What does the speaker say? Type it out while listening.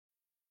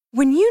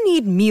When you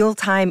need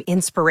mealtime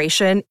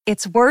inspiration,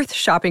 it's worth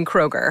shopping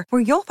Kroger,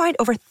 where you'll find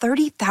over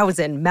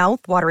 30,000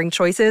 mouth-watering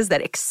choices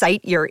that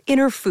excite your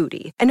inner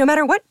foodie. And no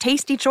matter what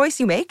tasty choice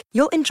you make,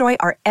 you'll enjoy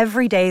our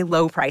everyday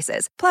low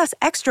prices, plus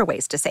extra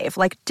ways to save,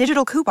 like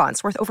digital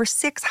coupons worth over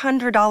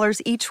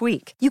 $600 each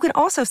week. You can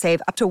also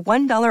save up to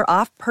 $1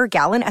 off per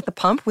gallon at the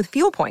pump with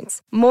fuel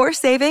points. More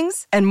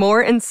savings and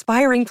more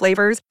inspiring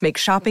flavors make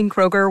shopping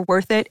Kroger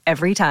worth it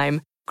every time.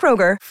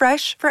 Kroger,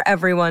 fresh for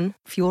everyone.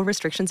 Fuel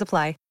restrictions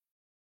apply.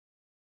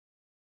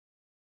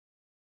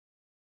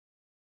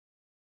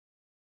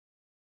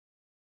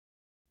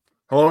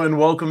 Hello and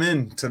welcome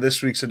in to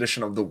this week's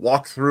edition of The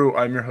Walkthrough.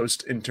 I'm your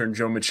host, intern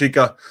Joe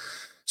Machika.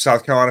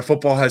 South Carolina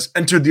football has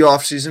entered the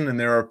offseason and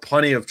there are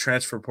plenty of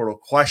transfer portal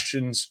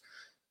questions.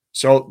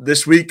 So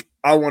this week,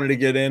 I wanted to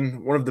get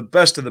in one of the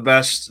best,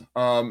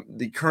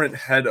 the current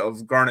head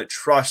of Garnet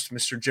Trust,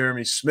 Mr.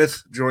 Jeremy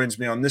Smith, joins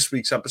me on this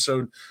week's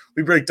episode.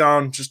 We break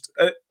down just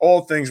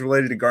all things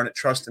related to Garnet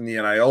Trust in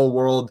the NIL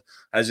world,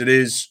 as it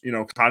is,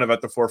 kind of at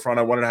the forefront.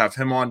 I wanted to have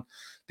him on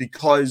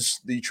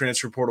because the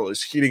transfer portal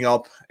is heating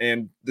up,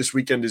 and this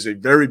weekend is a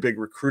very big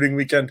recruiting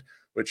weekend,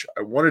 which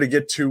I wanted to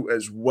get to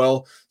as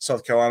well.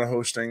 South Carolina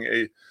hosting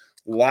a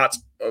lot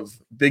of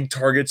big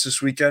targets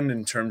this weekend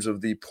in terms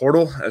of the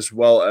portal, as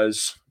well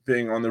as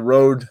being on the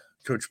road.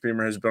 Coach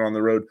Beamer has been on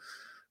the road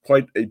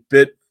quite a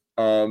bit,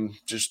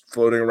 just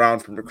floating around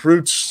from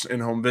recruits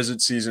in home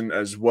visit season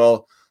as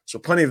well. So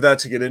plenty of that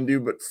to get into.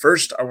 But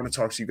first, I want to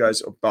talk to you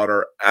guys about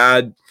our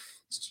ad.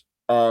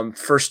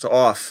 First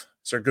off,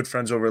 it's our good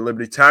friends over at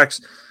Liberty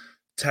Tax.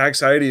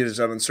 Taxiety is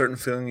that uncertain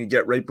feeling you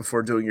get right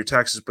before doing your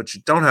taxes, but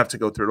you don't have to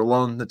go through it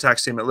alone. The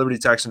tax team at Liberty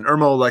Tax in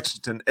Irmo,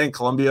 Lexington, and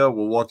Columbia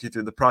will walk you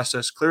through the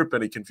process, clear up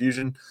any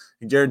confusion,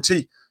 and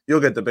guarantee you'll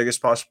get the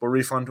biggest possible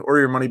refund or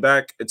your money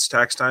back. It's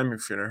tax time.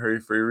 If you're in a hurry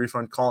for your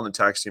refund, call on the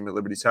tax team at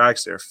Liberty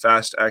Tax. They're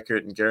fast,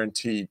 accurate, and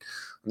guaranteed.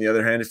 On the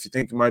other hand, if you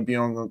think you might be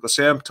on Uncle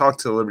Sam, talk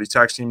to the Liberty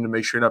Tax team to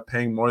make sure you're not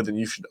paying more than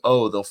you should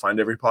owe. They'll find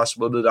every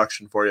possible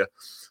deduction for you.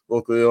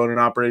 Locally owned and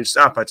operated,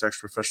 staffed by tax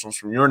professionals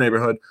from your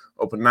neighborhood.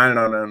 Open 9 to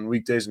 9 on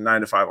weekdays and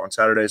 9 to 5 on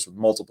Saturdays with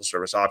multiple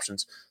service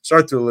options.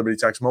 Start through the Liberty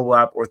Tax mobile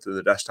app or through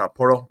the desktop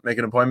portal. Make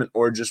an appointment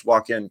or just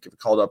walk in. Give a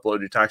call to upload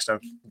your tax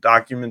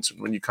documents.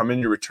 When you come in,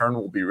 your return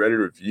will be ready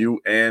to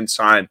review and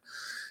sign.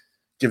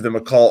 Give them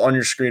a call on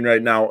your screen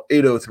right now,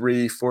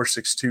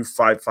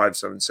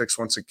 803-462-5576.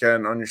 Once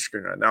again, on your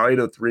screen right now,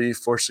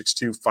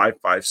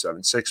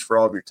 803-462-5576 for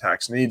all of your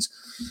tax needs.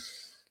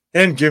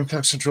 And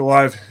Gamecock Central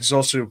Live is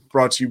also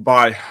brought to you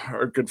by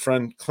our good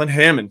friend Clint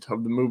Hammond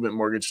of the Movement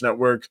Mortgage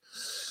Network.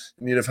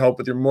 In need of help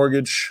with your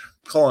mortgage?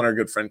 Call on our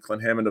good friend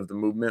Clint Hammond of the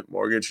Movement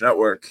Mortgage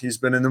Network. He's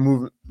been in the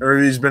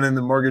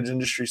mortgage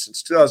industry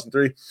since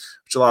 2003,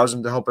 which allows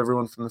him to help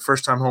everyone from the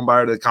first-time home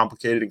buyer to the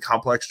complicated and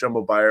complex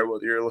jumbo buyer.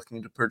 Whether you're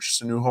looking to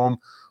purchase a new home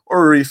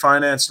or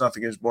refinance,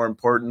 nothing is more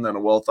important than a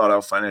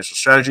well-thought-out financial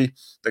strategy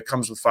that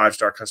comes with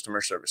 5-star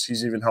customer service.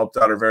 He's even helped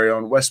out our very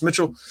own Wes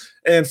Mitchell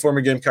and former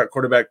Gamecock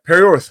quarterback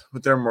Perry Orth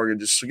with their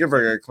mortgages. So give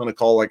our guy Clint a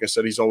call. Like I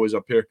said, he's always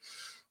up here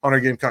on our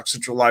Gamecock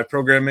Central Live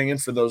programming.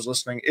 And for those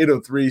listening,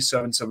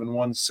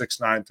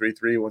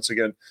 803-771-6933. Once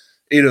again,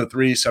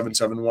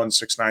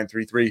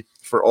 803-771-6933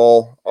 for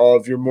all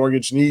of your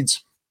mortgage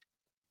needs.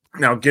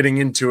 Now, getting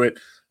into it,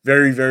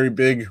 very, very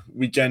big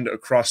weekend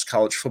across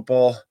college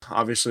football.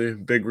 Obviously,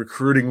 big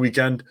recruiting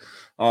weekend.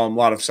 A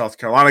lot of South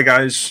Carolina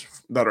guys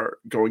that are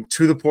going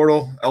to the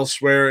portal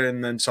elsewhere.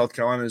 And then South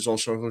Carolina is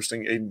also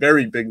hosting a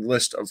very big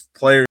list of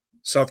players.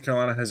 South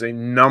Carolina has a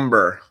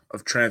number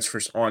of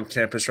transfers on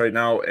campus right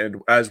now.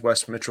 And as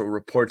Wes Mitchell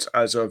reports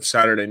as of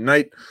Saturday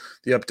night,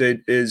 the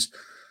update is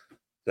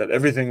that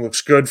everything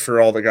looks good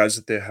for all the guys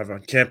that they have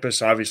on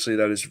campus. Obviously,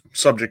 that is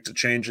subject to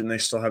change, and they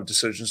still have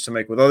decisions to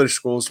make with other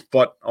schools,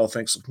 but all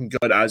things looking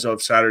good as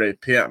of Saturday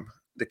p.m.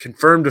 The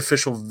confirmed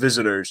official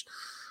visitors: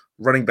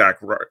 running back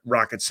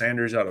Rocket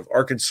Sanders out of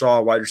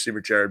Arkansas, wide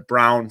receiver Jared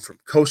Brown from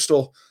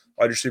Coastal,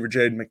 wide receiver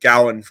Jade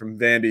McGowan from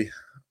Vandy,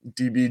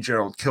 DB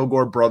Gerald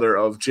Kilgore, brother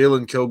of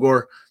Jalen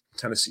Kilgore,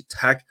 Tennessee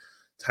Tech,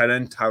 tight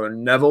end Tyler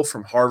Neville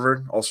from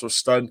Harvard, also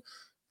stud.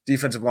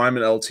 Defensive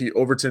lineman LT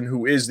Overton,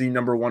 who is the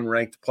number 1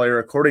 ranked player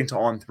according to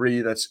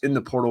On3 that's in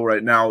the portal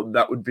right now.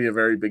 That would be a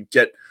very big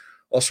get.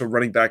 Also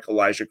running back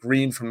Elijah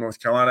Green from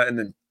North Carolina, and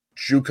then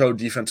JUCO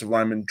defensive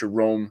lineman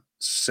Jerome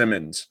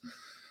Simmons.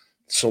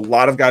 So a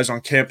lot of guys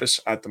on campus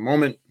at the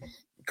moment,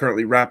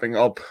 currently wrapping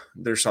up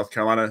their South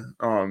Carolina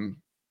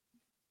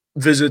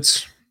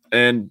visits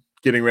and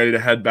getting ready to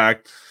head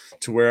back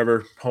to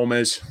wherever home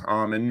is,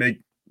 and make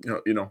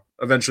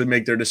eventually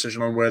make their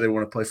decision on where they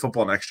want to play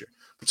football next year.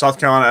 But South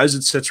Carolina, as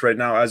it sits right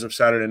now, as of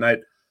Saturday night,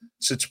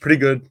 sits pretty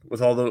good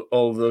with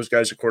all of those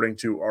guys, according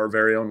to our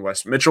very own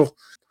Wes Mitchell.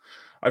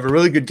 I have a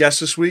really good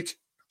guest this week.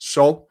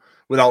 So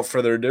without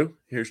further ado,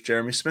 here's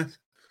Jeremy Smith.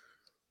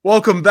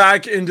 Welcome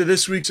back into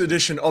this week's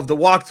edition of The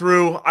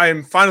Walkthrough. I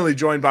am finally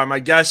joined by my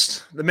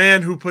guest, the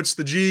man who puts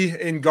the G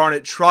in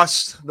Garnet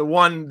Trust, the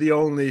one, the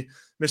only,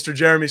 Mr.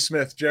 Jeremy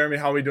Smith. Jeremy,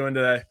 how are we doing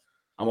today?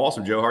 I'm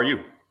awesome, Joe. How are you?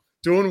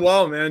 Doing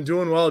well, man.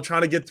 Doing well.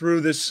 Trying to get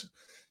through this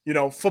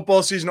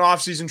football season,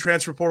 off season,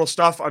 transfer portal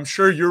stuff. I'm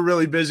sure you're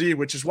really busy,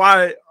 which is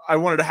why I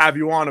wanted to have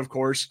you on, of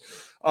course,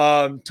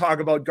 talk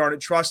about Garnet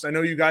Trust. I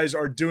know you guys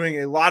are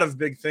doing a lot of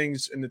big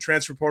things in the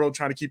transfer portal,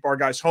 trying to keep our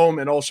guys home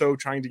and also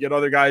trying to get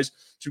other guys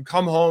to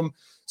come home.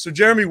 So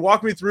Jeremy,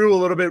 walk me through a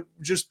little bit,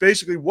 just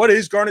basically what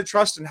is Garnet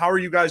Trust and how are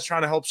you guys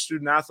trying to help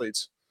student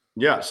athletes?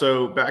 Yeah.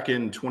 So back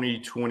in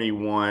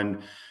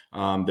 2021,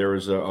 there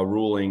was a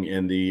ruling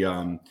in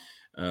the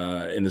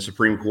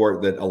Supreme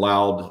Court that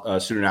allowed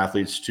student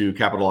athletes to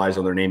capitalize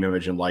on their name,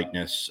 image, and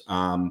likeness.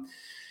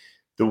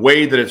 The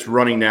way that it's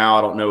running now,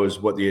 I don't know is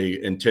what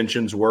the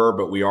intentions were,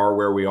 but we are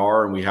where we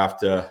are, and we have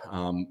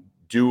to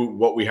do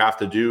what we have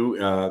to do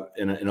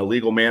in a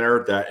legal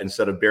manner, that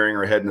instead of burying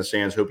our head in the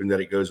sands, hoping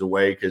that it goes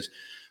away, because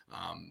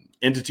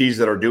entities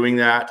that are doing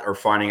that are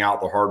finding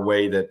out the hard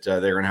way that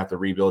they're going to have to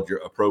rebuild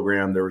a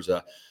program. There was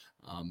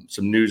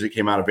some news that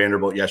came out of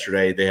Vanderbilt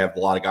yesterday. They have a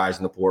lot of guys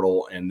in the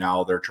portal, and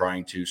now they're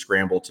trying to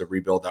scramble to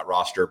rebuild that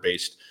roster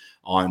based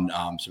on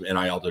some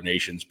NIL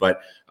donations.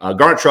 But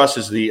Garnet Trust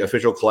is the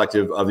official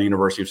collective of the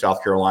University of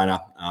South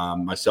Carolina.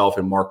 Myself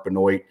and Mark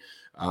Benoit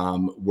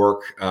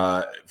work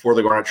for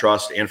the Garnet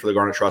Trust and for the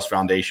Garnet Trust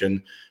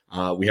Foundation.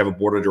 We have a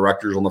board of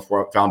directors on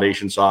the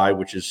foundation side,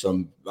 which is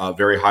some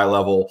very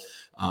high-level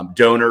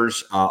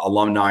donors,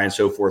 alumni, and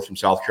so forth from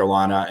South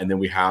Carolina. And then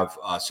we have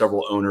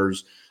several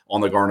owners on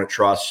the Garnet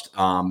Trust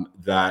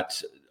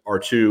that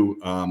are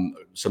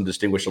some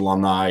distinguished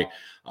alumni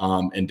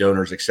and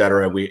donors, et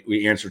cetera.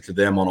 We answer to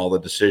them on all the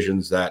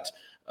decisions that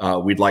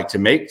we'd like to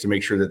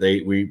make sure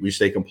that we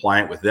stay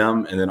compliant with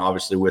them, and then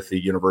obviously with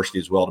the university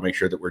as well, to make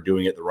sure that we're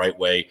doing it the right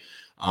way,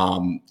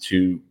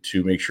 to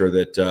make sure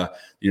that the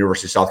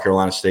University of South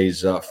Carolina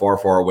stays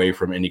far away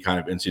from any kind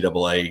of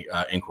NCAA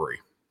inquiry.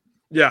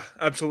 Yeah,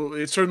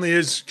 absolutely. It certainly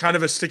is kind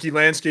of a sticky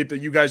landscape that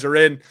you guys are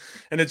in,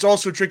 and it's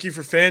also tricky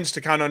for fans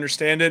to kind of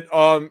understand it.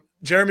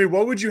 Jeremy,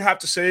 what would you have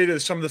to say to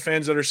some of the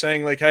fans that are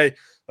saying like, hey,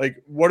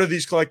 like, what are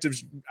these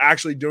collectives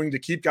actually doing to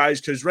keep guys?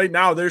 Because right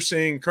now they're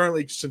seeing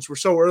currently, since we're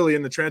so early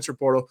in the transfer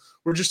portal,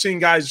 we're just seeing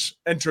guys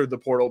enter the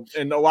portal.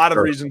 And a lot of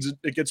reasons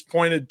it gets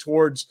pointed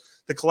towards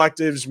the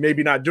collectives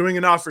maybe not doing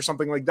enough or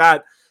something like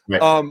that.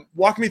 Right.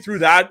 Walk me through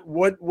that.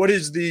 What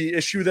is the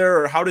issue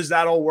there, or how does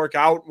that all work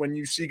out when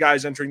you see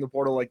guys entering the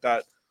portal like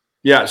that?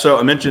 Yeah, so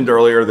I mentioned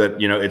earlier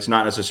that it's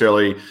not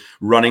necessarily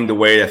running the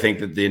way I think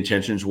that the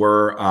intentions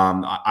were.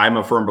 I'm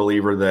a firm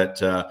believer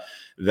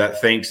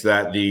that thinks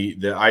that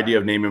the idea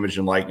of name, image,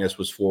 and likeness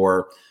was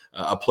for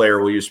a player.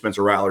 We'll use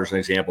Spencer Rattler as an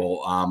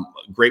example.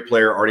 Great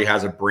player, already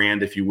has a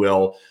brand, if you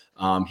will.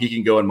 He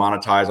can go and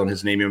monetize on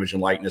his name, image,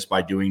 and likeness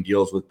by doing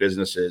deals with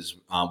businesses,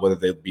 whether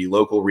they be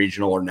local,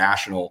 regional, or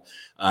national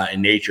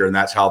in nature, and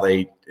that's how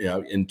they,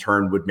 in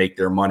turn, would make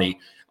their money.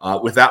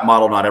 With that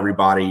model, not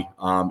everybody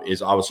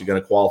is obviously going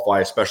to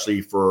qualify,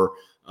 especially for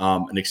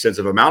an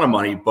extensive amount of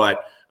money,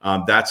 but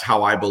that's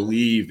how I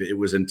believe it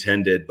was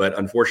intended. But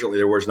unfortunately,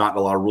 there was not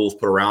a lot of rules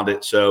put around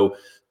it. So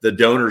the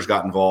donors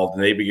got involved,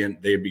 and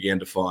they began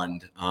to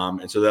fund.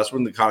 And so that's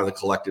when the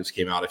collectives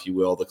came out, if you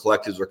will. The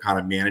collectives are kind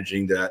of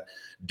managing that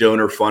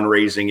donor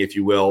fundraising, if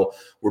you will.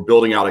 We're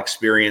building out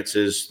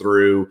experiences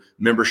through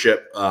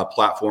membership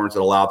platforms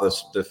that allow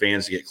the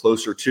fans to get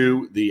closer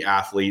to the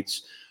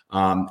athletes.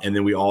 And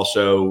then we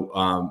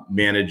also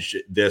manage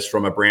this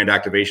from a brand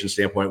activation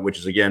standpoint, which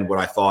is, again, what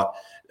I thought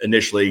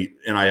initially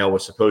NIL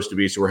was supposed to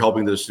be. So we're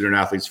helping those student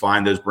athletes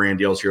find those brand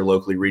deals here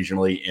locally,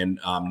 regionally, and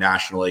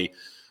nationally.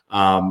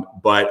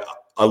 But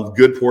a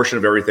good portion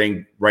of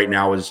everything right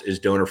now is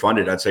donor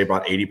funded. I'd say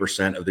about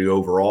 80% of the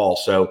overall.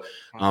 So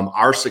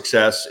our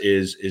success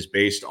is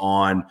based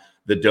on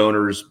the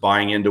donors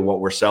buying into what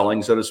we're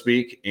selling, so to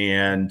speak,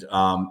 and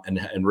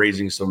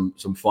raising some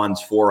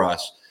funds for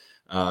us.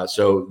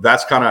 So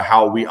that's kind of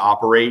how we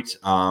operate.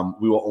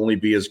 We will only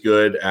be as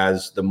good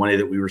as the money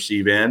that we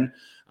receive in.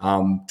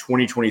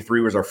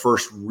 2023 was our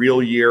first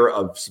real year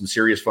of some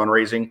serious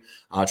fundraising.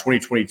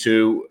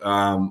 2022,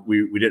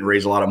 we didn't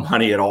raise a lot of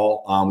money at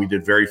all. We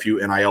did very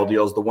few NIL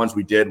deals. The ones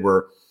we did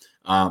were,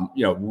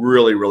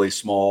 really, really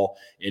small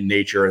in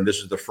nature. And this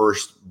is the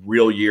first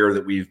real year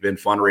that we've been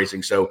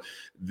fundraising. So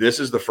this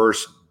is the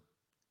first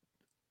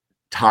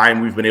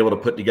time we've been able to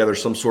put together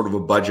some sort of a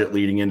budget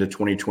leading into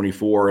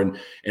 2024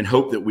 and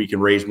hope that we can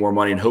raise more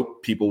money and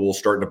hope people will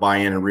start to buy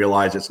in and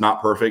realize it's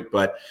not perfect.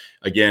 But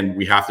again,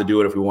 we have to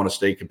do it if we want to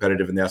stay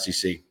competitive in the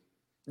SEC.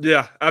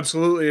 Yeah,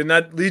 absolutely. And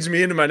that leads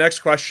me into my next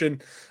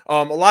question.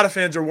 A lot of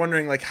fans are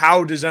wondering, like,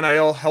 how does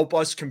NIL help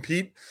us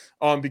compete?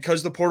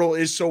 Because the portal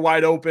is so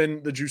wide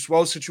open, the Juice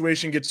Wells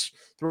situation gets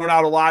thrown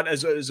out a lot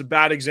as a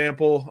bad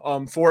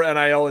example for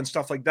NIL and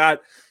stuff like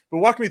that. But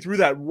walk me through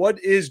that. What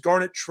is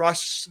Garnet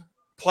Trust's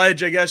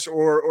pledge, I guess,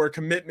 or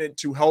commitment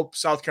to help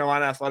South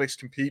Carolina athletics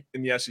compete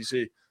in the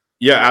SEC?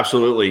 Yeah,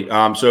 absolutely.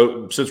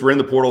 So since we're in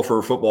the portal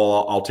for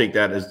football, I'll take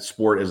that as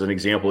sport as an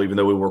example, even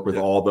though we work with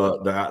all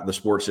the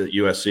sports at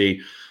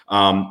USC.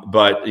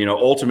 But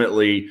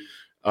ultimately,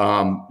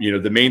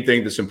 the main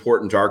thing that's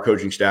important to our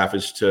coaching staff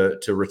is to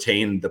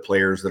retain the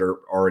players that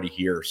are already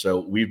here. So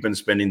we've been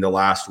spending the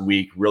last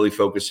week really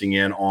focusing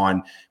in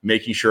on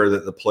making sure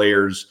that the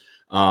players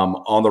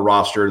on the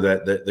roster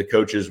that the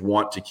coaches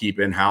want to keep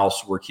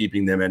in-house. We're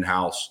keeping them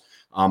in-house.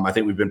 I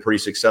think we've been pretty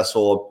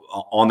successful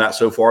on that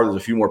so far. There's a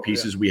few more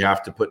pieces we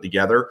have to put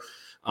together.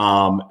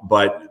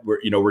 But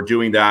we're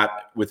doing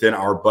that within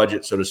our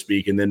budget, so to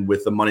speak. And then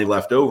with the money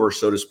left over,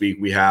 so to speak,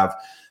 we have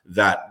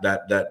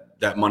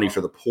that money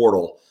for the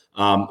portal.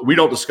 We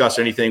don't discuss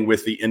anything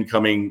with the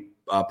incoming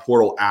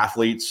portal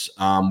athletes.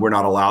 We're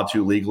not allowed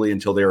to legally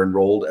until they're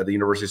enrolled at the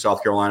University of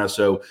South Carolina.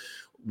 So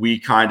we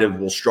kind of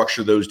will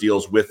structure those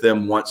deals with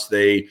them once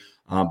they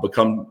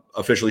become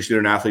officially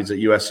student athletes at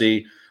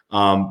USC.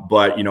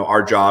 But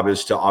our job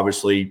is to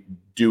obviously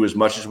do as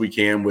much as we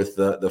can with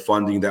the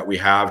funding that we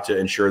have to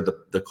ensure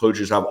that the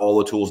coaches have all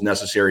the tools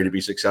necessary to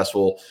be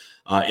successful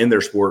in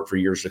their sport for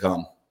years to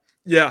come.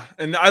 Yeah,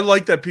 and I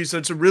like that piece.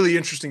 That's a really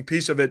interesting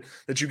piece of it,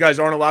 that you guys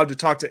aren't allowed to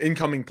talk to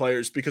incoming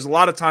players, because a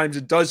lot of times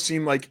it does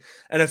seem like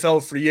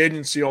NFL free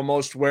agency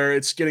almost, where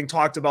it's getting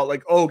talked about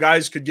like, oh,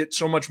 guys could get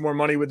so much more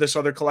money with this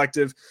other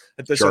collective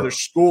at this other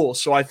school.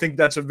 So I think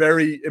that's a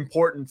very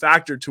important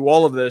factor to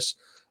all of this.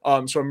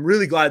 So I'm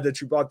really glad that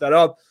you brought that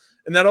up.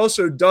 And that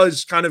also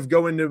does kind of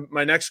go into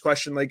my next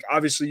question. Like,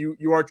 obviously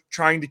you are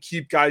trying to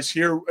keep guys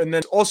here, and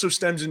then also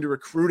stems into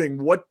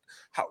recruiting. What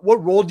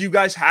role do you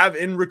guys have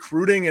in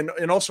recruiting?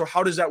 And also,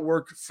 how does that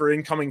work for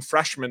incoming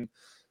freshmen?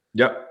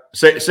 Yep.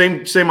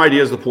 Same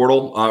idea as the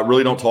portal.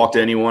 Really don't talk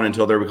to anyone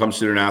until they become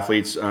student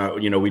athletes.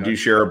 We do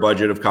share a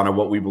budget of kind of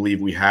what we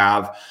believe we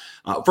have.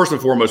 First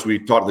and foremost, we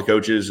talk to the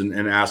coaches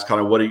and ask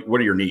kind of what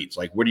are your needs?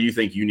 Like, what do you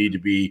think you need to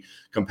be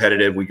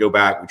competitive? We go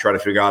back, we try to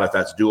figure out if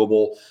that's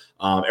doable.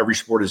 Every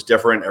sport is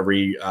different.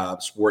 Every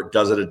sport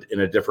does it in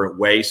a different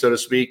way, so to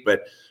speak.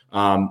 But,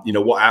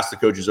 we'll ask the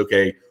coaches,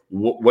 okay,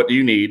 what do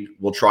you need?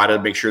 We'll try to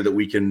make sure that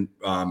we can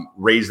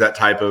raise that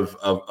type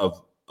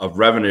of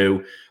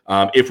revenue.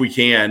 If we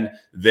can,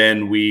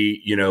 then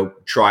we,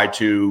 try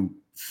to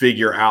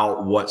figure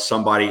out what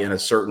somebody in a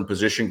certain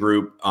position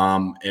group,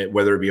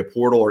 whether it be a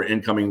portal or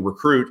incoming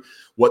recruit,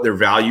 what their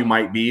value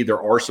might be.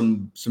 There are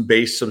some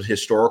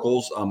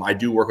historicals. I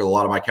do work with a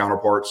lot of my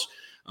counterparts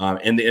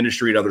in the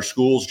industry at other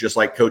schools, just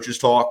like coaches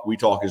talk. We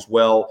talk as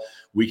well.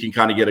 We can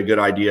kind of get a good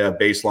idea, a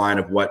baseline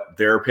of what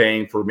they're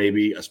paying for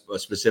maybe a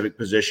specific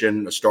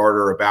position, a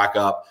starter, a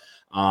backup.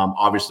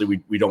 Obviously,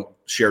 we don't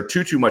share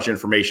too much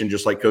information,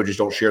 just like coaches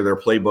don't share their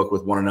playbook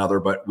with one another,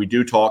 but we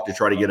do talk to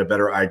try to get a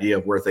better idea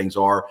of where things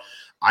are.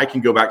 I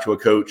can go back to a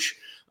coach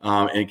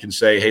and can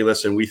say, hey,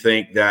 listen, we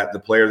think that the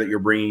player that you're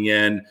bringing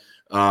in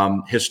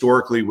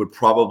historically would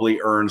probably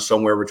earn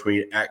somewhere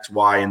between X,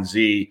 Y, and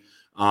Z.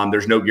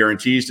 There's no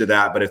guarantees to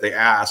that, but if they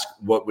ask,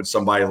 what would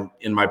somebody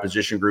in my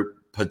position group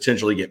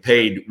potentially get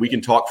paid, we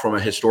can talk from a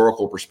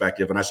historical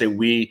perspective. And I say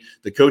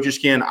the coaches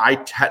can. I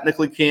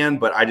technically can,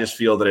 but I just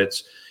feel that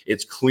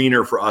it's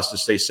cleaner for us to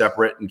stay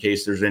separate in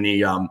case there's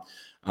any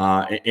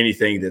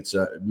anything that's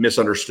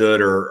misunderstood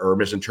or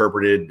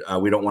misinterpreted.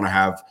 We don't want to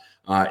have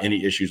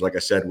any issues, like I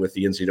said, with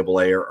the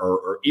NCAA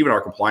or even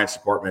our compliance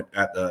department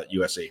at the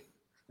USC.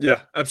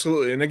 Yeah,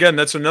 absolutely. And again,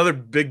 that's another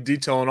big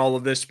detail in all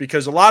of this,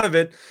 because a lot of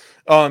it,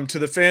 to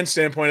the fan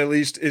standpoint at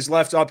least, is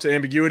left up to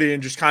ambiguity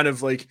and just kind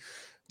of like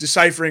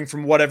deciphering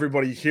from what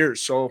everybody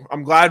hears. So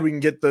I'm glad we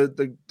can get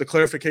the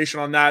clarification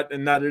on that,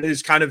 and that it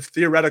is kind of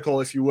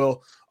theoretical, if you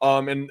will,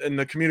 and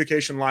the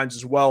communication lines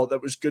as well.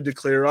 That was good to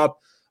clear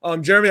up.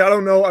 Jeremy, I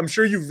don't know, I'm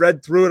sure you've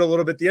read through it a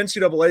little bit. The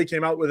NCAA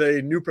came out with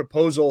a new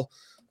proposal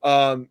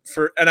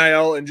for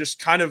NIL and just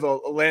kind of a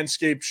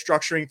landscape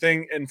structuring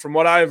thing. And from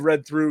what I've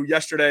read through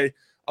yesterday,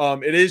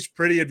 it is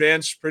pretty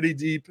advanced, pretty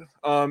deep.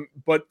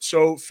 But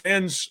so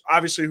fans,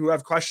 obviously, who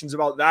have questions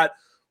about that,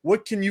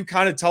 what can you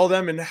kind of tell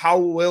them, and how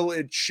will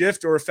it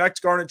shift or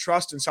affect Garnet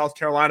Trust and South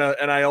Carolina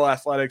NIL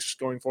athletics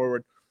going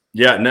forward?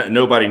 Yeah,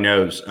 nobody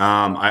knows.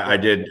 I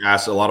did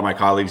ask a lot of my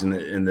colleagues in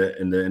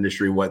the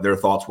industry what their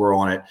thoughts were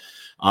on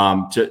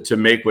it. To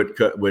make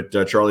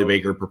what Charlie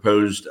Baker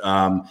proposed,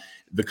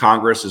 the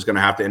Congress is going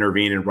to have to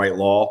intervene and write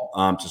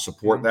law to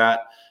support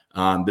that.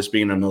 This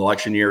being an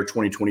election year,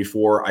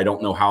 2024, I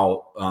don't know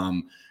how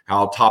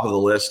top of the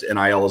list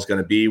NIL is going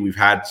to be. We've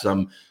had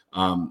some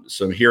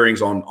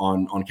hearings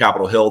on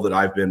Capitol Hill that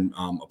I've been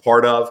a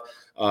part of,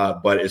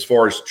 but as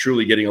far as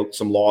truly getting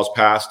some laws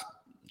passed,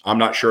 I'm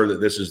not sure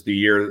that this is the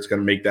year that's going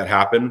to make that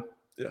happen.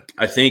 Yeah.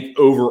 I think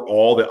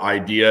overall the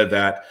idea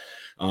that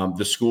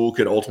the school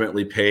could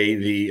ultimately pay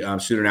the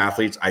student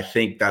athletes, I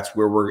think that's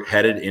where we're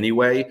headed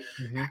anyway.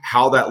 Mm-hmm.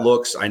 How that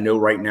looks, I know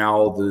right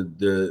now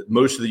the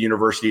most of the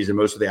universities and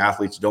most of the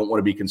athletes don't want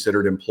to be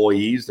considered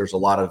employees. There's a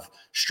lot of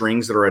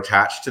strings that are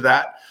attached to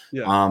that.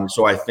 Yeah.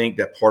 So I think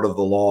that part of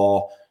the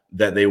law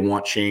that they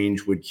want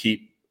change would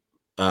keep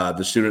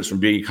the students from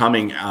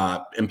becoming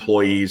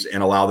employees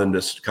and allow them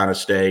to kind of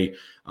stay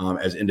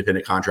as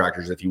independent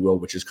contractors, if you will,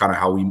 which is kind of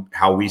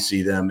how we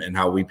see them and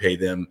how we pay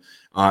them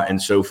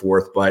and so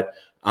forth. But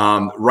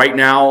right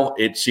now,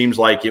 it seems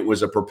like it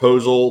was a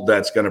proposal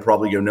that's going to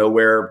probably go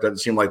nowhere. It doesn't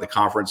seem like the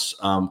conference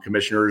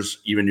commissioners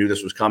even knew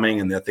this was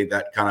coming, and I think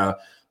that kind of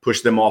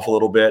pushed them off a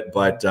little bit.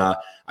 But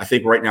I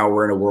think right now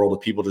we're in a world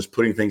of people just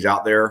putting things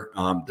out there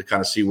to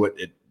kind of see what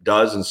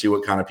does and see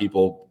what kind of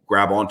people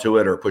grab onto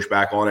it or push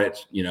back on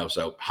it.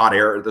 So hot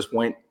air at this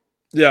point.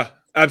 Yeah,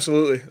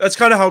 absolutely. That's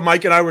kind of how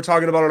Mike and I were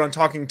talking about it on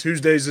Talking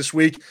Tuesdays this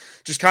week.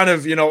 Just kind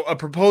of, a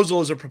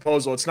proposal is a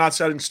proposal. It's not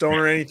set in stone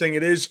or anything.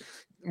 It is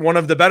one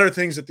of the better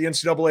things that the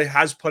NCAA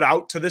has put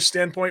out to this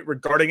standpoint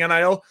regarding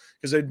NIL,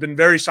 because they've been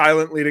very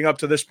silent leading up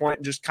to this point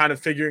and just kind of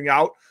figuring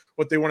out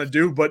what they want to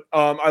do. But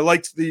I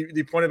liked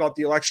the point about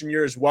the election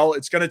year as well.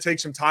 It's going to take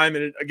some time.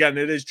 And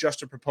it is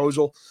just a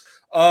proposal.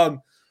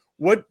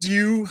 What do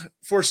you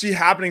foresee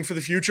happening for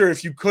the future?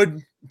 If you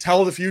could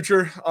tell the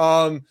future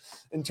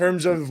in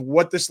terms of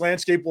what this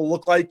landscape will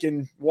look like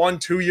in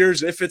 1-2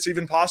 years, if it's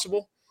even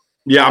possible?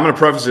 Yeah, I'm going to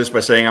preface this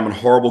by saying I'm a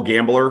horrible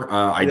gambler.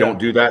 I don't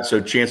do that.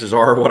 So chances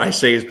are what I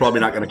say is probably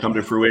not going to come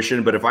to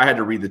fruition. But if I had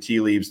to read the tea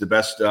leaves, the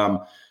best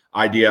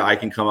idea I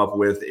can come up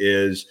with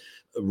is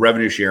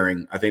revenue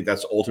sharing. I think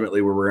that's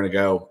ultimately where we're going to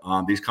go.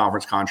 These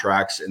conference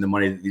contracts and the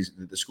money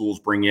that the schools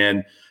bring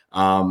in,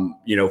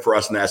 for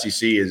us in the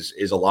SEC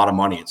is a lot of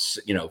money. It's,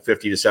 $50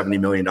 to $70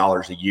 million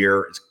a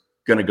year. It's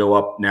going to go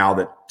up now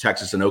that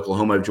Texas and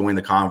Oklahoma have joined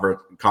the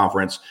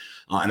conference.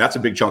 And that's a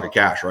big chunk of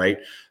cash, right?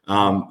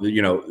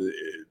 The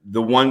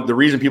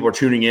reason people are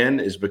tuning in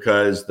is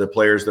because the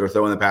players that are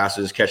throwing the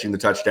passes, catching the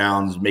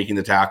touchdowns, making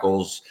the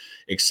tackles,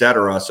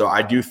 etc. So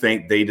I do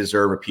think they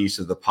deserve a piece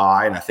of the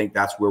pie. And I think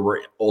that's where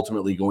we're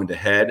ultimately going to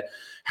head.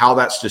 How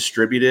that's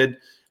distributed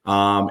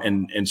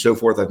and so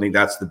forth, I think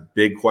that's the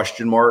big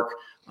question mark.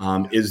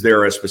 Is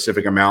there a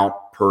specific amount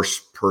per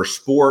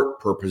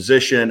sport, per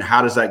position?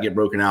 How does that get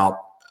broken out?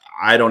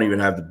 I don't even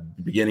have the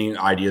beginning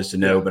ideas to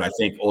know, but I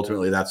think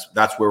ultimately that's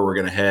where we're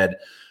going to head.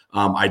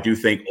 I do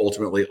think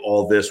ultimately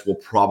all this will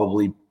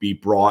probably be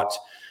brought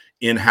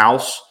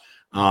in-house.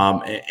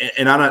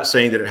 And I'm not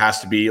saying that it has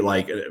to be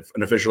like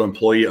an official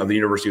employee of the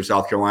University of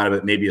South Carolina,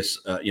 but maybe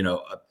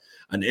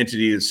an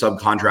entity that's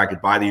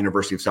subcontracted by the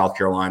University of South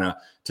Carolina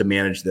to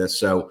manage this.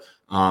 So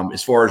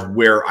as far as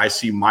where I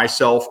see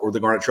myself or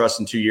the Garnet Trust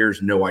in 2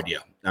 years, no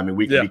idea. I mean,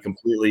 we could be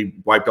completely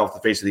wiped off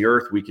the face of the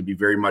earth. We could be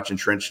very much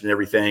entrenched in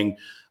everything.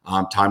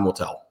 Time will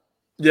tell.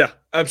 Yeah,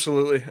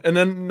 absolutely. And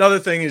then another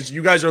thing is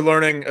you guys are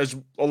learning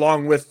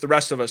along with the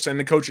rest of us and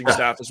the coaching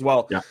staff as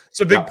well. Yeah.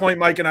 It's a big point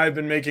Mike and I have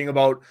been making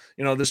about,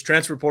 this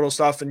transfer portal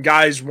stuff and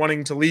guys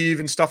wanting to leave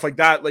and stuff like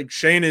that. Like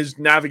Shane is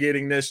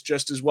navigating this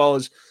just as well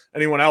as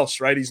anyone else,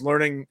 right? He's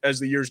learning as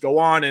the years go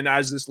on. And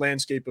as this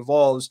landscape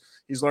evolves,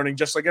 he's learning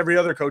just like every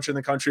other coach in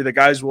the country, that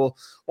guys will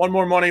want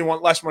more money,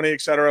 want less money,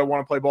 et cetera,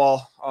 want to play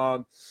ball,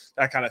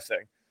 that kind of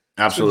thing.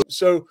 Absolutely.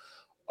 So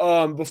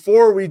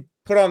before we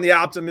put on the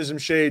optimism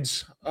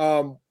shades,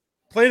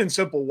 plain and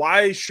simple,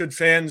 why should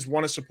fans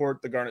want to support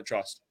the Garnet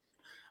Trust?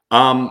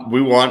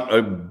 We want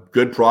a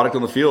good product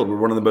on the field. We're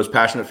one of the most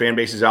passionate fan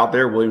bases out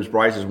there.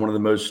 Williams-Brice is one of the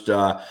most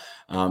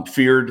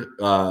feared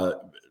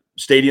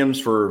stadiums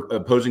for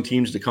opposing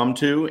teams to come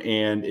to.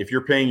 And if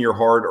you're paying your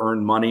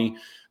hard-earned money,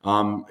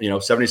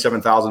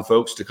 77,000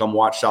 folks to come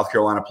watch South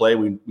Carolina play,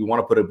 we want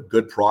to put a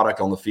good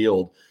product on the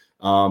field.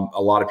 A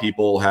lot of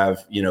people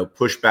have,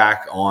 pushed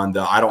back on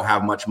I don't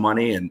have much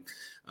money. And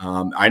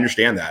I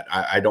understand that.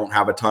 I don't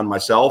have a ton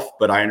myself,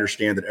 but I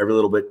understand that every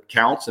little bit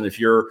counts. And if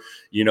you're,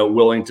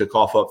 willing to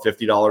cough up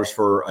 $50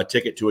 for a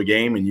ticket to a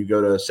game and you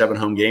go to 7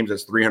 home games,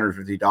 that's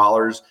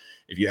 $350.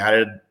 If you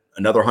added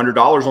another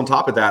 $100 on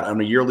top of that on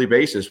a yearly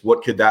basis,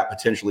 what could that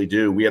potentially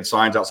do? We had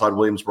signs outside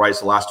Williams-Brice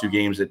the last 2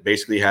 games that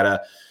basically had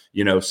a,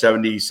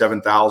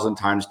 77,000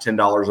 times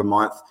 $10 a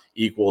month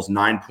equals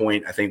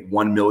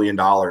 $1 million.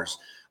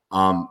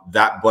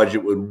 That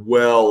budget would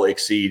well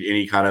exceed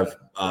any kind of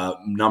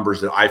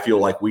numbers that I feel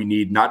like we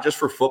need, not just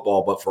for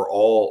football, but for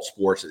all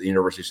sports at the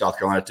University of South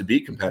Carolina to be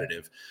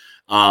competitive,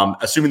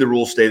 assuming the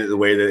rules stay the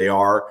way that they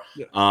are.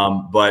 Yeah.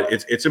 But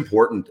it's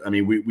important. I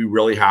mean, we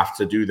really have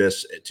to do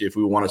this if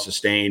we want to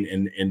sustain,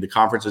 and the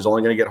conference is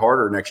only going to get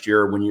harder next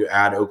year when you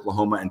add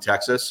Oklahoma and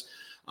Texas.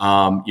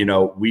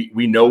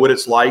 We know what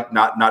it's like,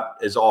 not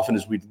as often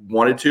as we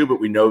wanted to,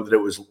 but we know that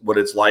it was what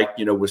it's like,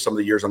 with some of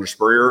the years under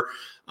Spurrier,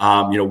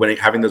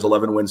 having those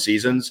 11-win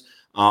seasons.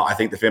 I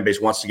think the fan base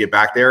wants to get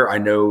back there. I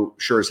know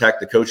sure as heck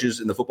the coaches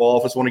in the football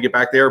office want to get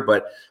back there,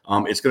 but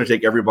it's going to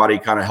take everybody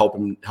kind of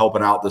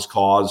helping out this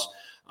cause.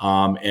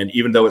 And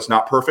even though it's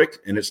not perfect,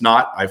 and it's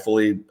not, I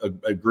fully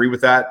agree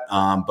with that.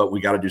 But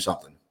we got to do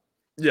something.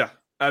 Yeah,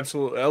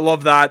 absolutely. I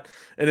love that.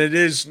 And it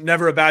is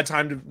never a bad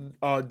time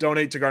to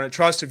donate to Garnet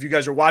Trust. If you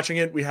guys are watching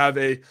it, we have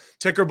a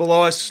ticker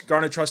below us,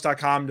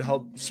 garnettrust.com, to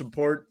help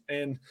support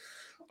and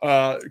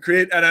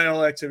create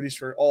NIL activities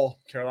for all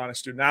Carolina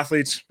student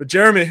athletes. But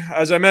Jeremy,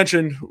 as I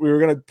mentioned, we were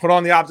going to put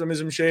on the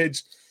optimism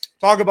shades,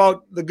 talk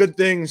about the good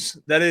things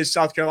that is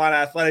South Carolina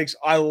athletics.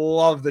 I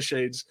love the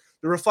shades.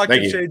 The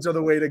reflective shades are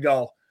the way to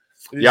go.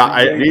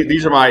 Yeah,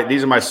 these are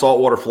my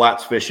saltwater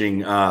flats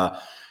fishing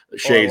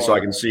shades, so I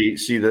can see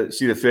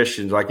the fish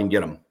and so I can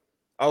get them.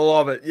 I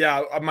love it.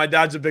 Yeah, my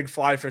dad's a big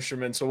fly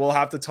fisherman, so we'll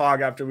have to talk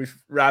after we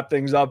wrap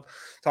things up,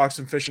 talk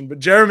some fishing. But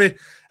Jeremy,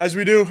 as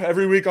we do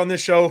every week on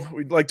this show,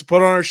 we'd like to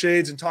put on our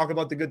shades and talk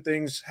about the good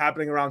things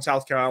happening around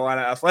South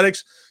Carolina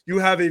athletics. You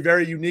have a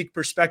very unique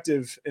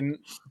perspective in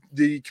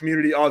the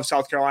community of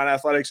South Carolina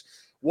athletics.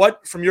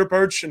 What, from your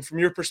perch and from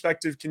your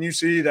perspective, can you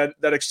see that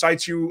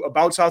excites you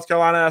about South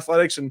Carolina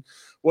athletics, and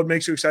what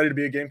makes you excited to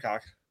be a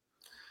Gamecock?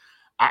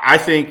 I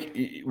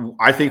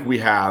think we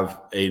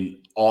have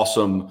an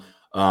awesome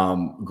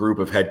group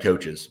of head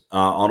coaches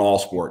on all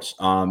sports.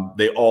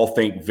 They all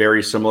think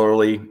very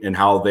similarly in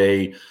how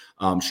they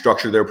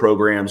structure their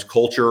programs.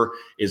 Culture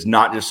is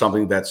not just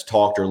something that's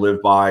talked or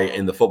lived by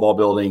in the football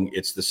building.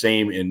 It's the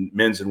same in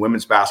men's and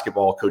women's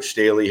basketball. Coach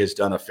Staley has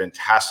done a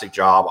fantastic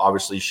job.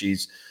 Obviously,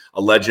 she's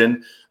a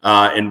legend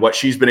in what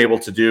she's been able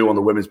to do on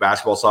the women's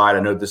basketball side. I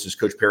know this is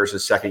Coach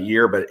Parrish's second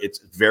year, but it's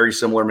very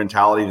similar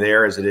mentality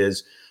there as it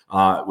is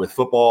with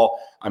football.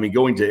 I mean,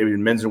 going to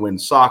men's and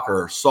women's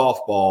soccer,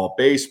 softball,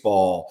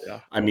 baseball.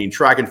 Yeah. I mean,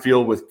 track and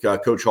field with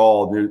Coach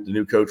Hall, the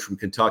new coach from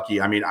Kentucky.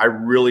 I mean, I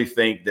really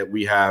think that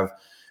we have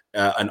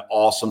an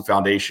awesome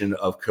foundation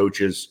of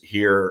coaches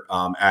here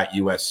at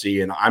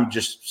USC. And I'm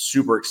just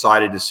super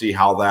excited to see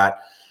how that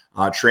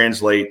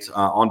translate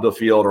onto the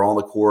field or on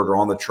the court or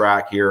on the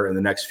track here in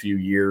the next few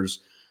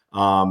years.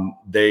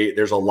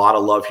 There's a lot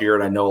of love here.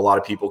 And I know a lot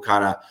of people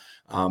kind of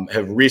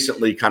have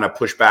recently kind of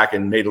pushed back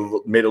and made a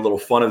little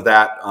fun of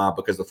that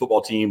because the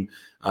football team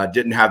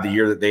didn't have the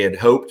year that they had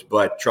hoped.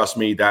 But trust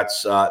me,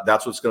 that's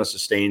what's going to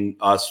sustain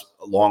us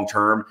long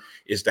term,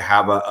 is to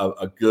have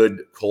a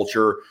good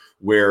culture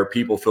where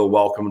people feel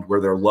welcomed,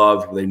 where they're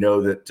loved, where they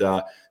know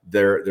that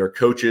their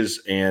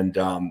coaches and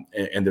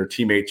their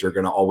teammates are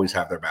going to always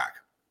have their back.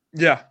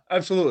 Yeah,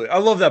 absolutely. I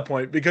love that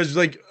point because,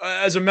 like,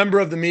 as a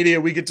member of the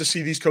media, we get to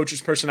see these coaches'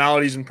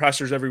 personalities and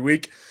pressers every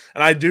week.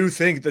 And I do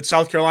think that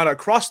South Carolina,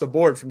 across the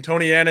board, from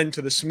Tony Annan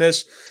to the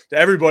Smiths to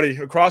everybody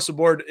across the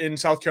board in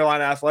South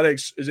Carolina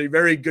athletics, is a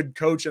very good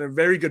coach and a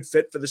very good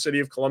fit for the city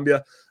of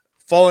Columbia,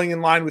 falling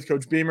in line with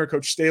Coach Beamer,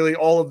 Coach Staley,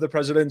 all of the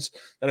presidents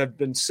that have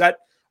been set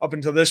up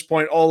until this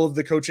point. All of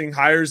the coaching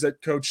hires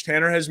that Coach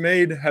Tanner has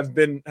made have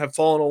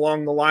fallen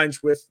along the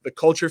lines with the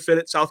culture fit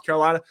at South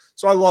Carolina.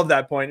 So I love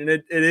that point. And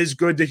it is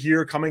good to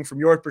hear, coming from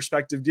your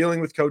perspective,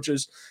 dealing with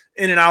coaches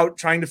in and out,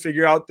 trying to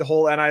figure out the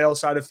whole NIL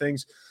side of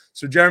things.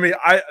 So Jeremy,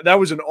 that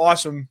was an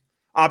awesome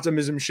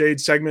optimism shade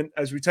segment.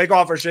 As we take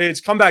off our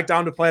shades, come back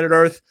down to planet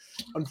Earth,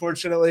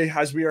 unfortunately,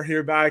 as we are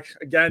here back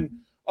again.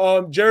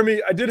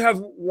 Jeremy, I did have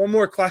one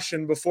more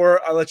question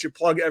before I let you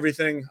plug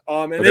everything.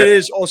 And okay. It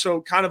is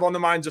also kind of on the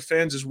minds of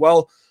fans as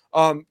well.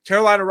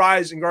 Carolina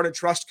Rise and Garnet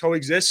Trust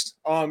coexist.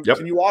 Yep.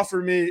 Can you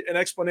offer me an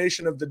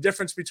explanation of the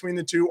difference between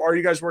the two? Are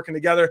you guys working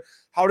together?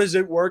 How does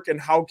it work,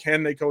 and how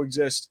can they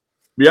coexist?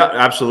 Yeah,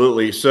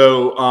 absolutely.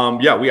 So,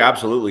 we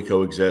absolutely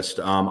coexist.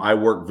 I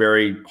work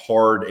very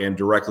hard and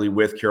directly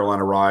with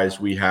Carolina Rise.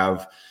 We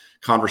have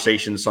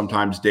conversations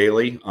sometimes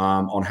daily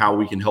on how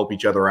we can help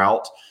each other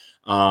out.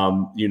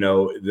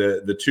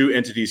 The two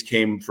entities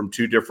came from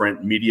two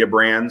different media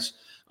brands.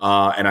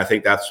 And I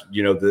think that's,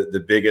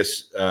 the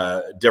biggest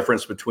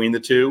difference between the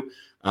two.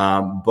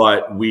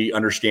 But we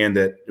understand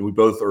that we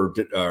both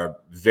are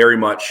very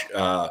much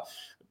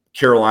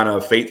Carolina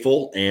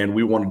faithful, and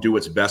we want to do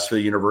what's best for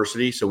the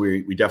university. So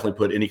we definitely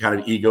put any kind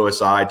of ego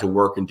aside to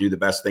work and do the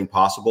best thing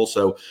possible.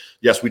 So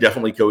yes, we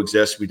definitely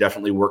coexist. We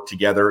definitely work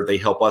together. They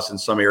help us in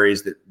some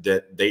areas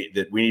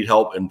that we need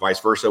help, and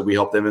vice versa. We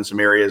help them in some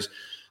areas.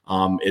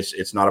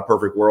 It's not a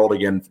perfect world.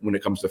 Again, when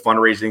it comes to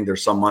fundraising,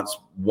 there's some months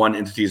one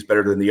entity is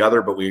better than the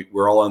other, but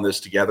we're all in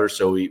this together.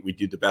 So we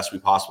do the best we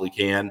possibly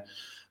can.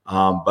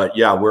 But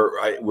yeah,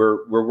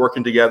 we're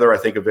working together. I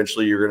think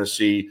eventually you're going to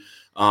see,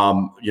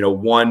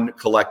 one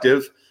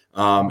collective,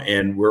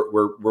 and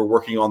we're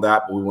working on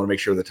that, but we want to make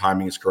sure the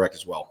timing is correct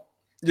as well.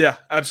 Yeah,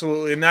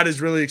 absolutely. And that is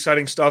really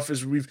exciting stuff.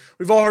 Is we've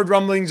all heard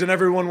rumblings, and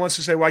everyone wants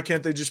to say, why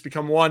can't they just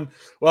become one?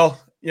 Well,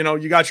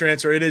 you got your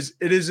answer. It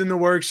is in the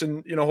works,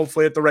 and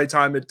hopefully at the right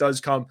time it does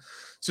come.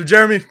 So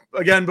Jeremy,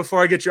 again,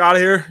 before I get you out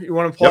of here, you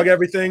want to plug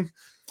everything?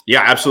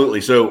 Yeah,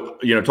 absolutely. So,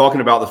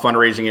 talking about the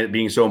fundraising and it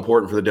being so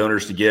important for the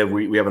donors to give,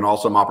 we have an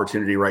awesome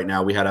opportunity right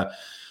now. We had a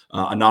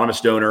anonymous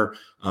donor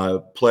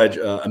pledge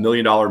 $1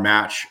 million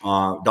match,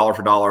 dollar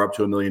for dollar, up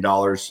to $1 million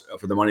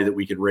for the money that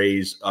we could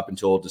raise up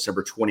until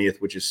December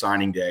 20th, which is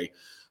signing day.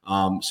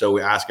 So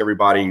we ask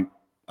everybody,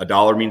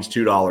 $1 means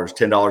 $2,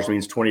 $10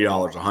 means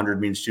 $20,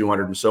 100 means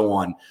 200, and so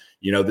on.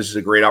 This is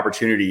a great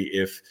opportunity.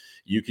 If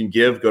you can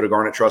give, go to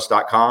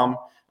garnettrust.com.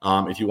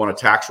 If you want a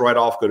tax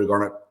write-off, go to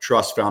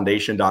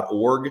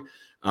garnettrustfoundation.org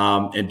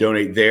and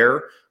donate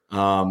there.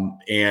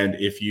 And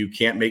if you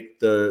can't make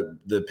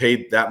the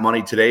pay that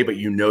money today, but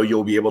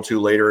you'll be able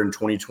to later in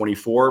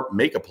 2024,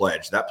 make a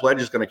pledge. That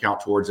pledge is going to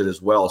count towards it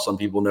as well. Some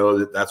people know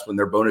that that's when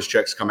their bonus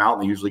checks come out,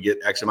 and they usually get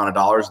X amount of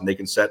dollars, and they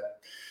can set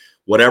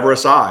whatever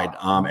aside.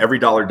 Every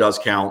dollar does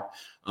count.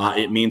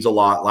 It means a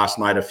lot. Last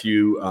night, a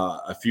few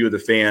of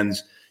the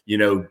fans,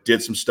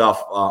 did some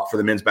stuff for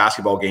the men's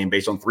basketball game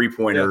based on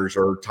 3-pointers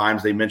or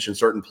times they mentioned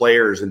certain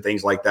players and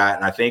things like that.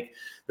 And I think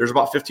there's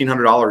about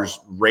 $1,500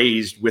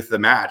 raised with the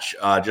match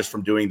just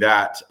from doing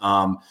that.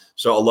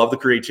 So I love the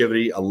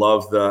creativity. I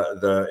love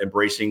the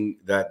embracing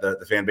that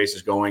the fan base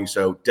is going.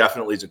 So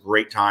definitely it's a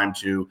great time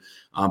to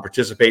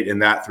participate in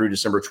that through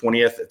December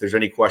 20th. If there's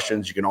any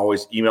questions, you can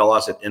always email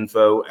us at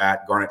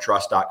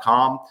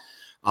info@garnettrust.com.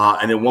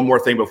 And then one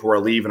more thing before I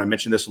leave, and I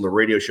mentioned this on the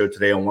radio show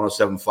today on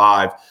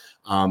 107.5.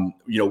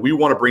 We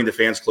want to bring the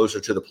fans closer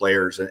to the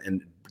players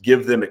and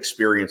give them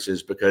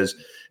experiences, because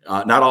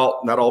not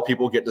all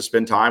people get to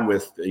spend time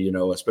with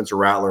a Spencer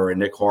Rattler and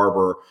Nick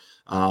Harbor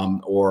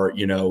or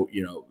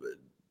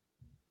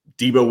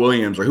Debo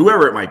Williams or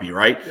whoever it might be,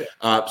 right?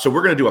 Yeah. So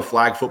we're going to do a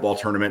flag football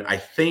tournament. I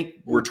think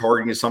we're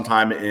targeting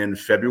sometime in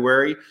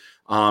February.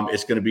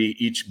 It's going to be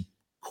each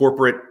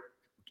corporate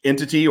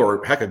entity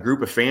or heck, a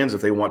group of fans,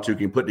 if they want to,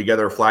 can put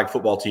together a flag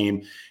football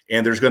team.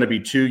 And there's going to be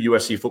 2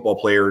 USC football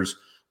players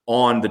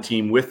on the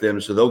team with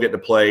them. So they'll get to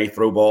play,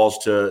 throw balls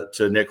to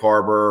Nick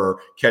Harbor or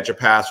catch a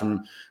pass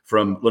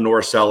from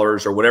Lenora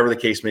Sellers or whatever the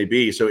case may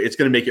be. So it's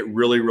going to make it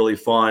really, really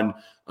fun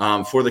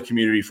for the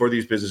community, for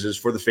these businesses,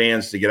 for the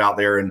fans to get out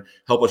there and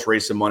help us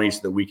raise some money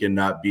so that we can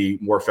be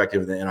more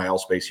effective in the NIL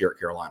space here at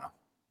Carolina.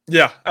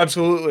 Yeah,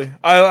 absolutely.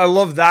 I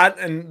love that.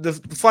 And the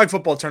flag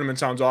football tournament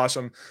sounds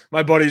awesome.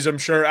 My buddies, I'm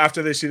sure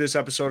after they see this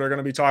episode, are going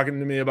to be talking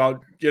to me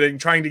about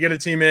trying to get a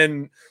team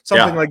in,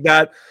 something like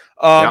that.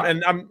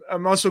 And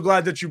I'm also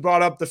glad that you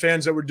brought up the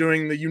fans that were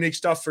doing the unique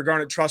stuff for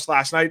Garnet Trust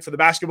last night for the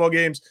basketball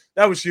games.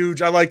 That was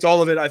huge. I liked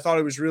all of it. I thought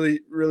it was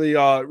really, really,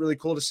 really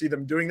cool to see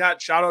them doing that.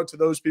 Shout out to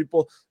those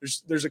people.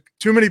 There's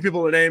too many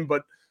people to name,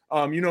 but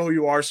you know who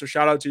you are. So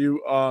shout out to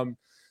you.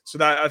 So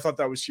that I thought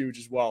that was huge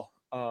as well.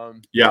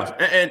 And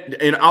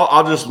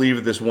I'll just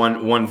leave this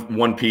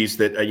one piece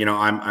that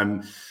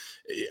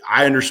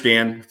I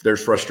understand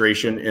there's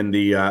frustration in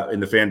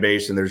the fan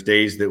base, and there's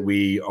days that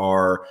we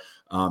are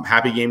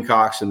happy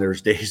Gamecocks, and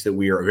there's days that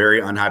we are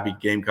very unhappy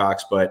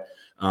Gamecocks. But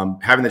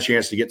having the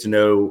chance to get to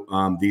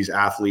know these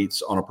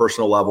athletes on a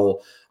personal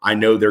level, I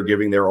know they're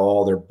giving their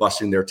all, they're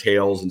busting their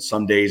tails, and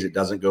some days it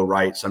doesn't go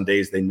right. Some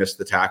days they miss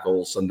the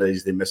tackle, some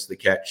days they miss the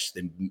catch,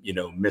 they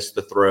miss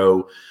the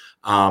throw.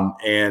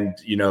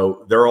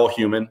 They're all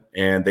human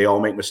and they all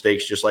make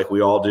mistakes just like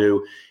we all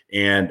do.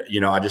 And,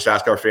 I just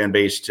ask our fan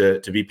base to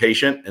be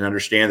patient and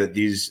understand that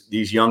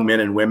these young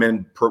men and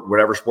women,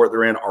 whatever sport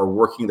they're in, are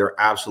working their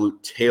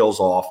absolute tails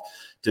off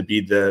to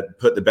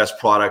put the best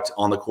product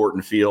on the court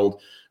and field.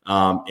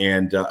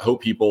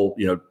 Hope people,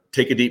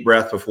 take a deep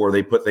breath before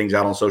they put things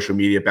out on social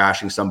media,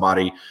 bashing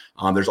somebody.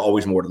 There's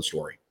always more to the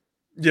story.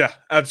 Yeah,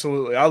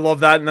 absolutely. I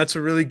love that. And that's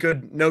a really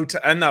good note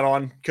to end that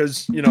on,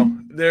 because,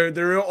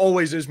 there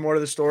always is more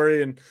to the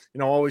story, and,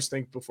 always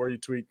think before you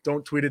tweet.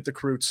 Don't tweet at the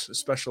recruits,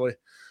 especially.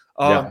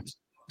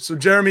 So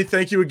Jeremy,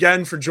 thank you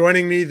again for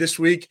joining me this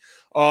week.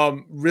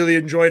 Really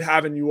enjoyed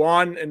having you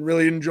on, and will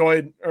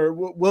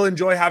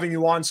enjoy having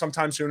you on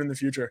sometime soon in the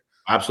future.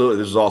 Absolutely.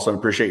 This is awesome.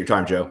 Appreciate your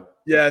time, Joe.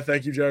 Yeah.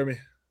 Thank you, Jeremy.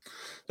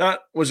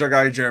 That was our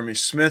guy, Jeremy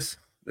Smith.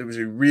 It was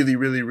a really,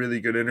 really, really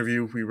good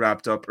interview. We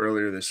wrapped up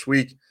earlier this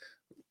week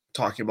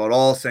talking about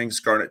all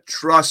things Garnet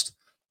Trust.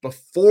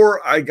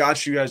 Before I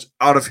got you guys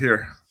out of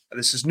here,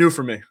 this is new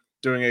for me,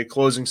 doing a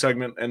closing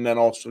segment and then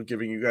also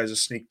giving you guys a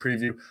sneak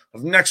preview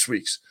of next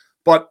week's.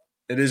 But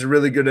it is a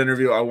really good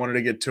interview. I wanted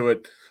to get to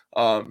it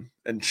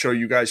and show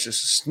you guys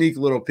just a sneak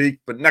little peek.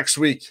 But next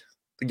week,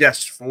 the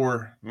guest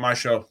for my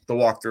show, The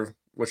Walkthrough,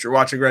 what you're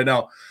watching right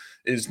now,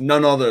 is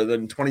none other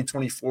than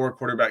 2024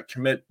 quarterback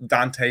commit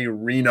Dante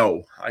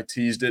Reno. I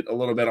teased it a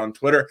little bit on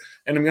Twitter,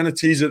 and I'm going to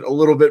tease it a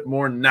little bit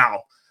more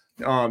now.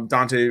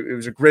 Dante, it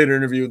was a great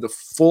interview. The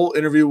full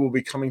interview will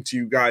be coming to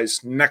you guys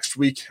next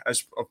week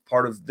as a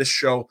part of this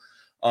show.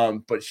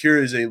 But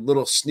here is a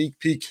little sneak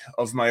peek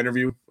of my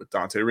interview with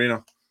Dante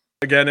Reno.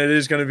 Again, it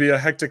is going to be a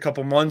hectic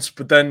couple months,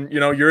 but then,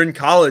 you're in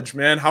college,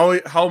 man.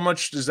 How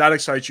much does that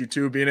excite you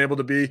too, being able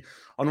to be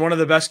on one of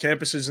the best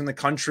campuses in the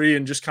country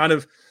and just kind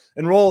of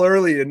enroll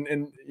early?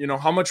 And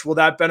how much will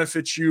that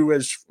benefit you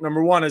as,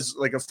 number one, as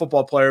like a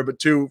football player, but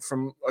two,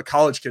 from a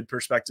college kid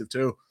perspective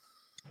too?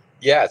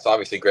 Yeah, it's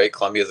obviously great.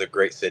 Columbia is a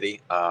great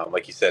city.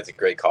 Like you said, it's a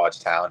great college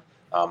town.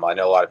 I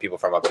know a lot of people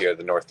from up here,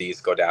 the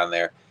Northeast, go down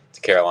there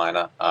to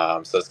Carolina.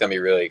 So it's going to be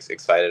really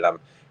excited. I'm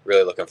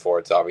really looking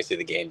forward to, obviously,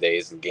 the game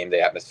days and game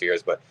day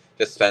atmospheres, but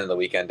just spending the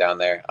weekend down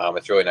there.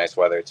 It's really nice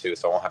weather, too,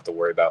 so I won't have to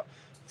worry about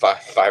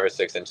 5 or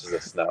 6 inches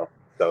of snow.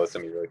 So it's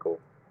going to be really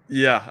cool.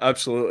 Yeah,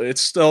 absolutely.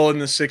 It's still in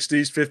the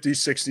 60s, 50s,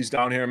 60s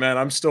down here, man.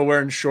 I'm still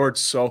wearing shorts,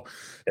 so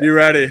be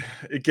ready.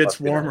 It gets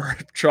warmer.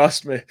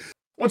 Trust me.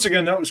 Once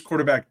again, that was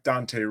quarterback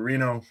Dante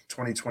Reno,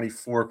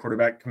 2024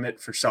 quarterback commit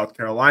for South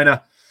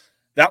Carolina.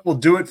 That will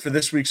do it for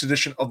this week's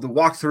edition of The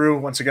Walkthrough.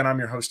 Once again, I'm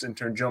your host,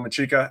 intern Joe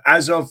Machika.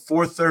 As of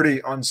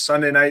 4:30 on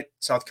Sunday night,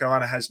 South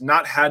Carolina has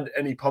not had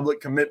any public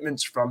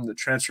commitments from the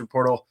transfer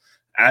portal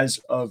as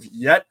of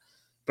yet.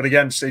 But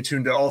again, stay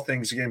tuned to all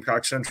things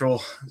Gamecock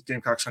Central,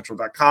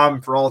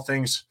 GamecockCentral.com for all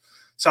things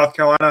South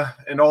Carolina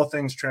and all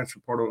things transfer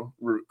portal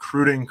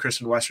recruiting. Chris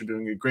and Wes are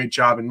doing a great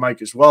job, and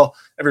Mike as well.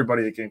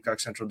 Everybody at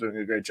Gamecock Central doing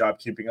a great job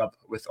keeping up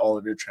with all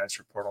of your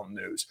transfer portal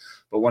news.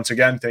 But once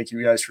again, thank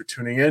you guys for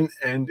tuning in,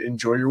 and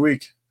enjoy your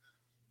week.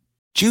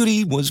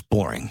 Judy was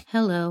boring.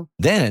 Hello.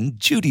 Then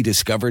Judy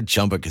discovered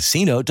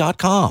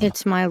ChumbaCasino.com.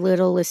 It's my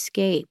little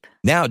escape.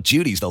 Now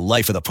Judy's the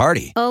life of the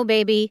party. Oh,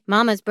 baby,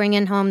 mama's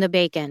bringing home the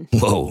bacon.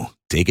 Whoa,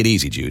 take it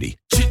easy, Judy.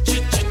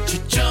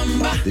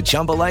 The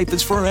Chumba life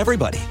is for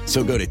everybody.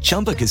 So go to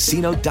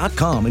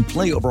ChumbaCasino.com and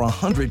play over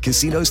 100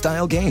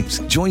 casino-style games.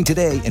 Join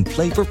today and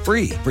play for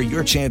free for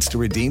your chance to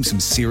redeem some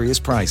serious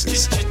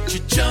prizes.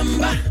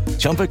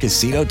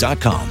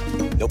 ChumbaCasino.com.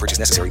 No purchase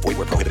necessary. Void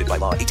where prohibited by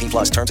law.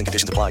 18+ terms and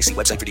conditions apply. See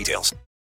website for details.